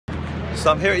So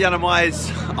I'm here at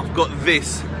Yiannimize. I've got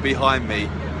this behind me.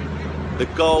 The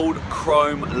gold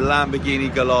chrome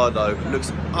Lamborghini Gallardo.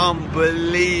 Looks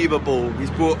unbelievable.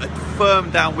 He's brought a firm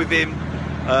down with him.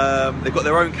 They've got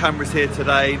their own cameras here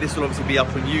today. This will obviously be up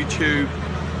on YouTube.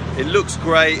 It looks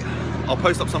great. I'll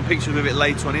post up some pictures of it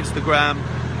later on Instagram.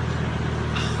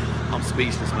 I'm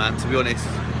speechless, man, to be honest.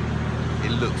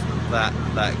 It looks that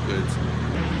good.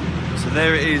 So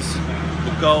there it is,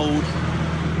 the gold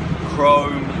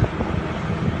chrome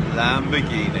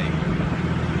Lamborghini.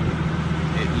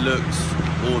 It looks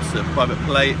awesome. Private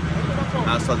plate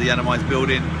outside the Yiannimize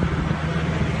building.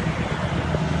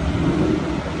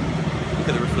 Look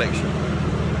at the reflection.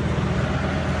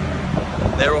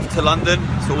 They're off to London,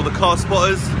 so all the car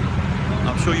spotters,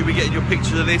 I'm sure you'll be getting your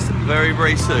pictures of this very,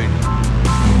 very soon.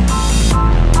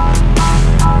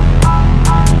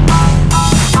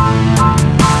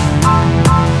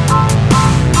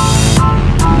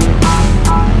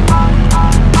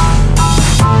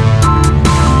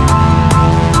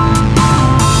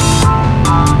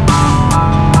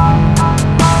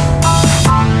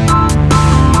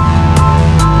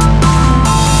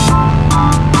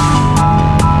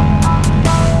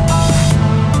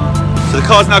 So the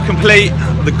car's now complete,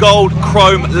 the gold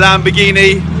chrome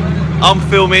Lamborghini. I'm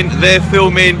filming, they're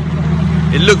filming.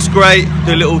 It looks great.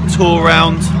 Do a little tour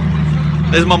around.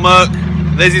 There's my Merc,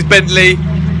 there's his Bentley.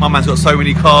 My man's got so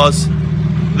many cars.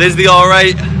 There's the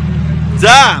R8.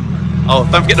 Damn! Oh,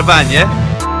 don't forget the van, yeah?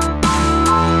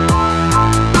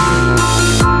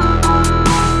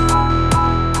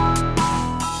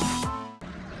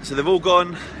 So they've all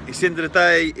gone. It's the end of the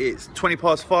day. It's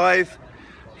 5:20.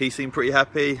 He seemed pretty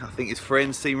happy. I think his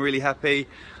friends seem really happy.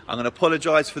 I'm going to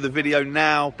apologise for the video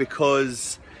now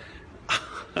because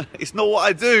it's not what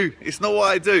I do. It's not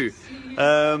what I do.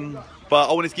 But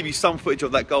I wanted to give you some footage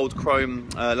of that gold chrome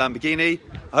Lamborghini.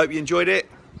 I hope you enjoyed it,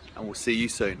 and we'll see you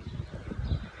soon.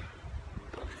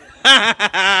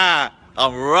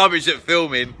 I'm rubbish at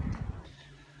filming.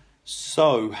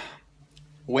 So,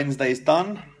 Wednesday's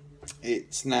done.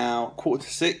 It's now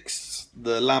 5:45.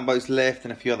 The Lambo's left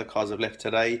and a few other cars have left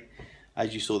today.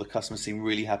 As you saw, the customers seem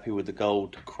really happy with the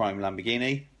gold chrome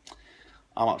Lamborghini.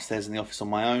 I'm upstairs in the office on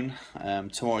my own.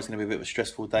 Tomorrow's going to be a bit of a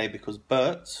stressful day because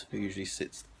Bert, who usually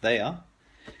sits there,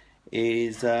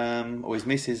 is, or his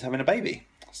missus, having a baby.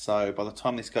 So by the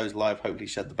time this goes live, hopefully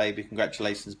she had the baby.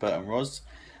 Congratulations, Bert and Roz.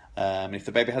 If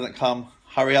the baby hasn't come,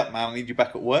 hurry up, man. I need you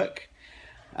back at work.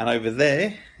 And over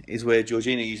there is where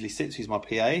Georgina usually sits, who's my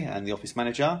PA and the office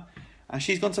manager. And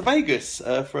she's gone to Vegas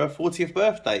for her 40th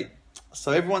birthday.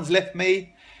 So everyone's left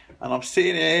me and I'm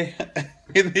sitting here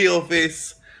in the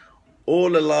office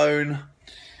all alone.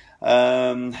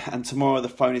 And tomorrow the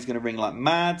phone is going to ring like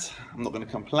mad. I'm not going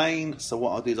to complain. So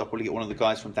what I'll do is I'll probably get one of the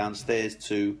guys from downstairs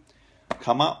to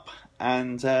come up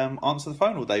and answer the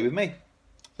phone all day with me.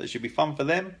 So it should be fun for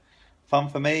them, fun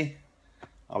for me.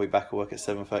 I'll be back at work at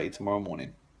 7:30 tomorrow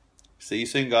morning. See you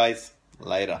soon, guys.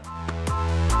 Later.